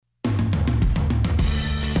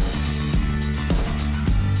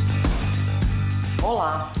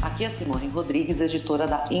Olá, aqui é Simone Rodrigues, editora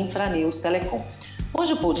da Infranews Telecom.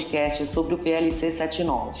 Hoje o podcast é sobre o PLC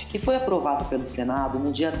 79, que foi aprovado pelo Senado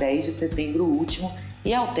no dia 10 de setembro último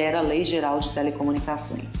e altera a Lei Geral de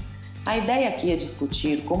Telecomunicações. A ideia aqui é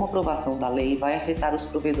discutir como a aprovação da lei vai afetar os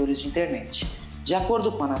provedores de internet. De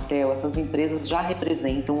acordo com a Anatel, essas empresas já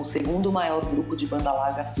representam o segundo maior grupo de banda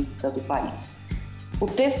larga fixa do país. O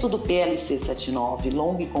texto do PLC 79,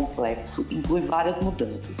 longo e complexo, inclui várias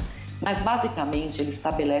mudanças, mas basicamente ele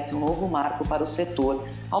estabelece um novo marco para o setor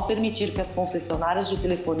ao permitir que as concessionárias de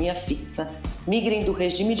telefonia fixa migrem do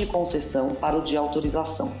regime de concessão para o de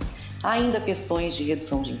autorização. Há ainda questões de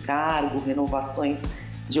redução de encargo, renovações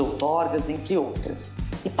de outorgas, entre outras.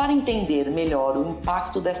 E para entender melhor o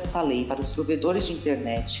impacto desta lei para os provedores de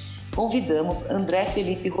internet, convidamos André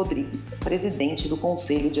Felipe Rodrigues, presidente do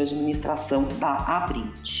Conselho de Administração da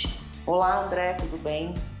Abrint. Olá, André, tudo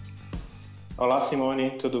bem? Olá,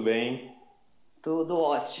 Simone, tudo bem? Tudo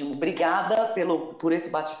ótimo. Obrigada por esse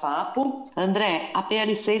bate-papo. André, a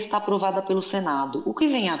PLC está aprovada pelo Senado. O que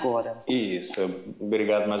vem agora? Isso,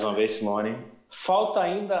 obrigado mais uma vez, Simone. Falta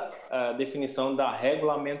ainda a definição da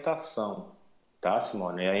regulamentação, tá,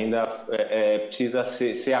 Simone? Ainda precisa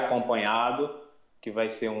ser acompanhado, que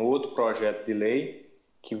vai ser um outro projeto de lei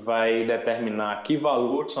que vai determinar que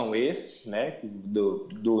valores são esses, né,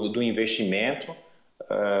 do investimento.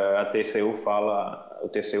 O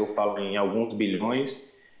TCU fala em alguns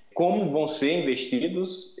bilhões. Como vão ser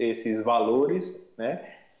investidos esses valores, né?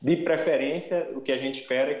 De preferência, o que a gente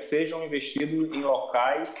espera é que sejam investidos em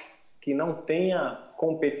locais que não tenha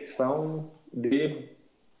competição de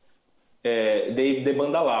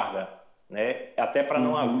banda larga, né? Até para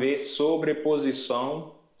não haver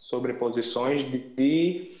sobreposições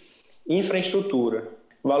de infraestrutura.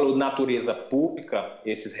 Valor de natureza pública,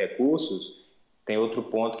 esses recursos, tem outro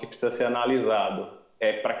ponto que precisa ser analisado.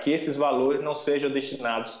 Para que esses valores não sejam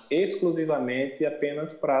destinados exclusivamente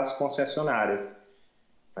apenas para as concessionárias,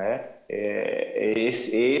 né?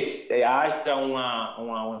 Haja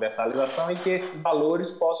uma universalização e que esses valores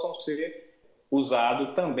possam ser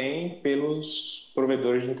usados também pelos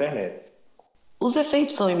provedores de internet. Os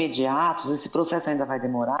efeitos são imediatos? Esse processo ainda vai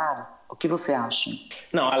demorar? O que você acha?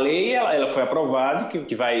 Não, a lei ela foi aprovada,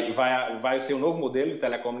 que vai ser um novo modelo de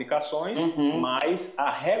telecomunicações, mas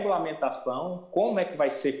a regulamentação, como é que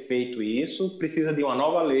vai ser feito isso, precisa de uma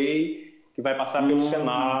nova lei que vai passar pelo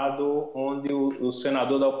Senado, onde o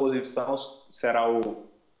senador da oposição será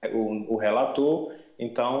o relator,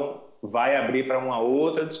 então vai abrir para uma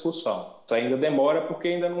outra discussão. Isso ainda demora porque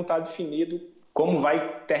ainda não está definido como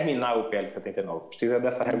vai terminar o PL 79. Precisa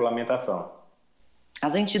dessa regulamentação.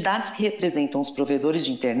 As entidades que representam os provedores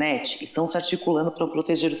de internet estão se articulando para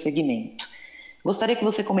proteger o segmento. Gostaria que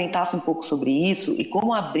você comentasse um pouco sobre isso e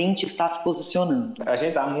como a Abrint está se posicionando. A gente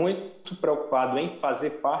está muito preocupado em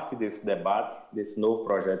fazer parte desse debate, desse novo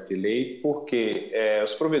projeto de lei, porque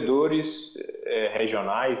os provedores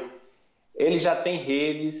regionais, eles já têm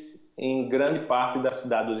redes em grande parte da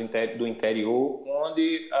cidade do interior,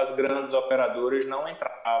 onde as grandes operadoras não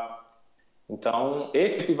entravam. Então,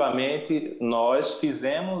 efetivamente, nós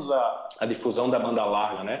fizemos a difusão da banda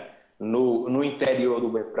larga, né, no interior do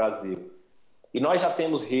Brasil. E nós já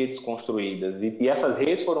temos redes construídas, e essas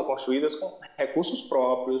redes foram construídas com recursos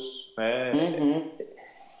próprios, né?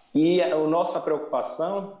 E a nossa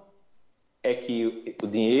preocupação é que o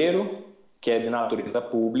dinheiro, que é de natureza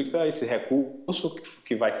pública, esse recurso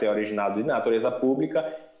que vai ser originado de natureza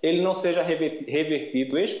pública, ele não seja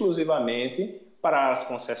revertido exclusivamente para as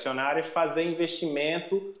concessionárias fazer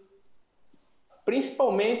investimento,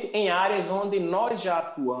 principalmente em áreas onde nós já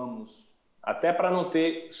atuamos, até para não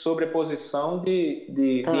ter sobreposição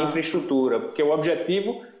de infraestrutura, porque o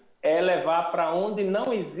objetivo é levar para onde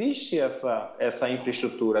não existe essa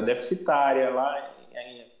infraestrutura deficitária, lá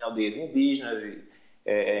em aldeias indígenas,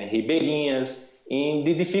 ribeirinhas,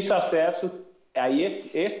 de difícil acesso. Aí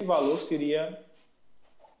esse valor seria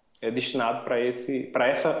destinado para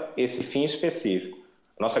esse fim específico.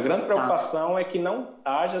 Nossa grande preocupação é que não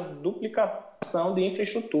haja duplicação de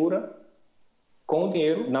infraestrutura com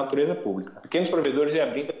dinheiro de natureza pública. Pequenos provedores de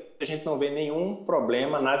Abrint, a gente não vê nenhum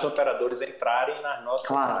problema nas operadoras entrarem nas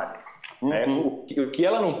nossas áreas. O que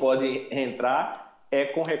ela não pode entrar é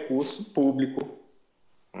com recurso público,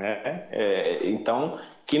 né? Então,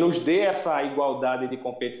 que nos dê essa igualdade de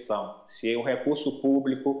competição. Se o recurso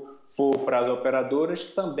público for para as operadoras,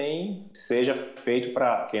 também seja feito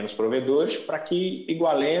para pequenos provedores, para que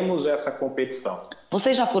igualemos essa competição.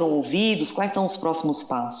 Vocês já foram ouvidos? Quais são os próximos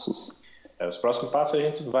passos? Os próximos passos a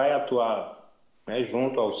gente vai atuar, né,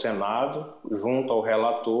 junto ao Senado, junto ao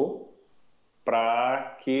relator,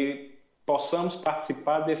 para que possamos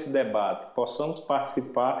participar desse debate, possamos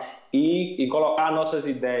participar e colocar nossas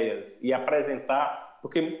ideias e apresentar,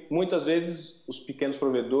 porque muitas vezes os pequenos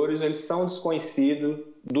provedores eles são desconhecidos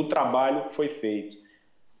do trabalho que foi feito,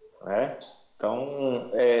 né? Então,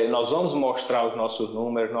 nós vamos mostrar os nossos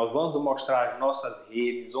números, nós vamos mostrar as nossas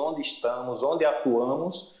redes, onde estamos, onde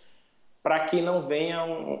atuamos, para que não venha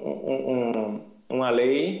uma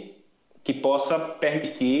lei que possa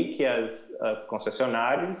permitir que as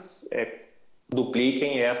concessionárias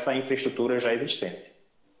dupliquem essa infraestrutura já existente.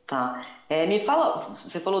 Tá. Me fala,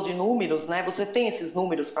 você falou de números, né? Você tem esses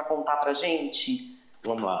números para contar para a gente?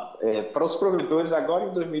 Vamos lá. Para os provedores, agora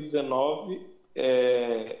em 2019,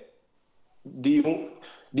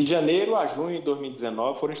 de janeiro a junho de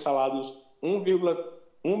 2019, foram instalados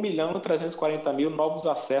 1.340.000 novos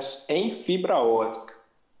acessos em fibra ótica.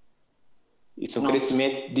 Isso é um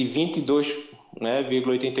crescimento de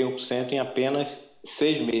 22,81% em apenas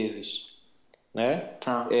 6 meses. Né?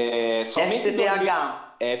 Tá.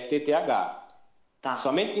 FTTH. Tá.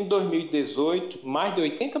 Somente em 2018, mais de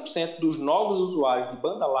 80% dos novos usuários de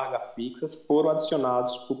banda larga fixas foram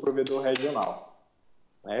adicionados por provedor regional.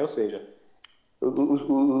 Ou seja,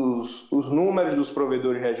 os números dos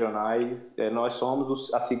provedores regionais, nós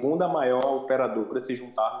somos a segunda maior operadora se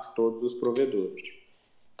juntarmos todos os provedores.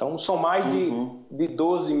 Então, são mais de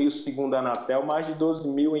 12 mil, segundo a Anatel, mais de 12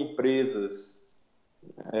 mil empresas.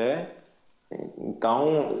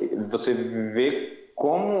 Então, você vê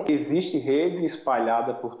como existe rede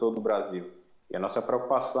espalhada por todo o Brasil. E a nossa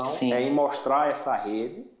preocupação é em mostrar essa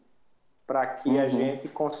rede para que a gente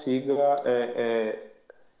consiga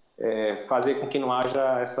fazer com que não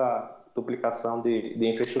haja essa duplicação de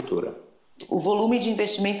infraestrutura. O volume de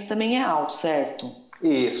investimentos também é alto, certo?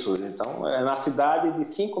 Isso. Então, na cidade de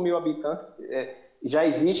 5 mil habitantes, já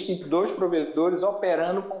existem 2 provedores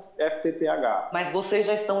operando com FTTH. Mas vocês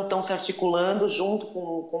já estão, então, se articulando junto com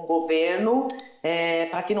o governo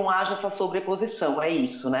para que não haja essa sobreposição, é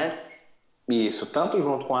isso, né? Isso, tanto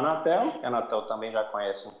junto com a Anatel também já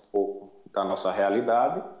conhece um pouco da nossa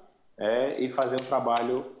realidade, e fazer um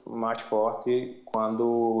trabalho mais forte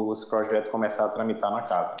quando esse projeto começar a tramitar na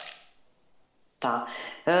casa. Tá.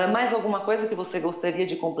 Mais alguma coisa que você gostaria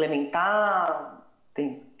de complementar?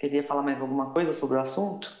 Queria falar mais alguma coisa sobre o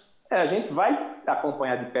assunto? A gente vai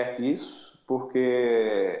acompanhar de perto isso,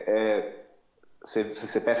 porque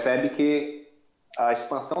você percebe que a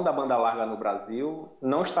expansão da banda larga no Brasil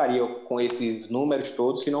não estaria com esses números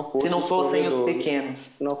todos se não fossem os pequenos.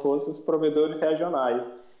 Se não fossem os provedores regionais.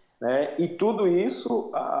 Né? E tudo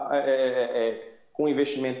isso com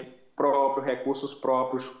investimento próprio, recursos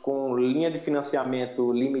próprios, com linha de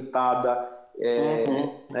financiamento limitada.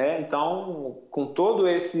 Né? Então, com todo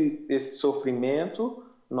esse sofrimento,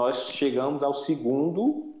 nós chegamos ao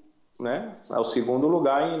segundo, né? Ao segundo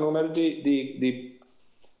lugar em número de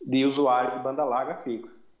usuários de banda larga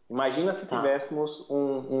fixa. Imagina se tivéssemos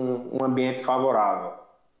um ambiente favorável.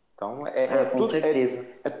 Então, com certeza.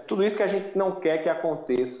 É tudo isso que a gente não quer que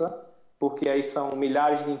aconteça, porque aí são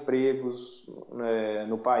milhares de empregos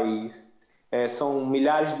no país, são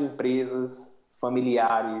milhares de empresas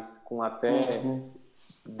familiares com até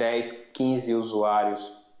 10, 15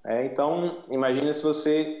 usuários. Então, imagina se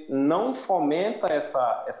você não fomenta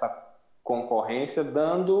essa concorrência,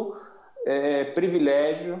 dando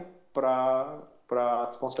privilégio para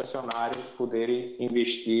as concessionárias poderem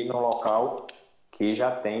investir no local que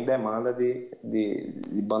já tem demanda de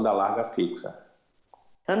banda larga fixa.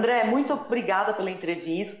 André, muito obrigada pela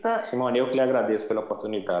entrevista. Simone, eu que lhe agradeço pela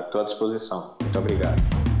oportunidade. Estou à disposição. Muito obrigado.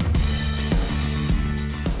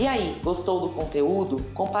 E aí, gostou do conteúdo?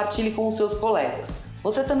 Compartilhe com os seus colegas.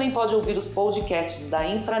 Você também pode ouvir os podcasts da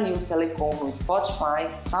Infranews Telecom no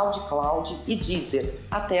Spotify, SoundCloud e Deezer.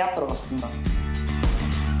 Até a próxima!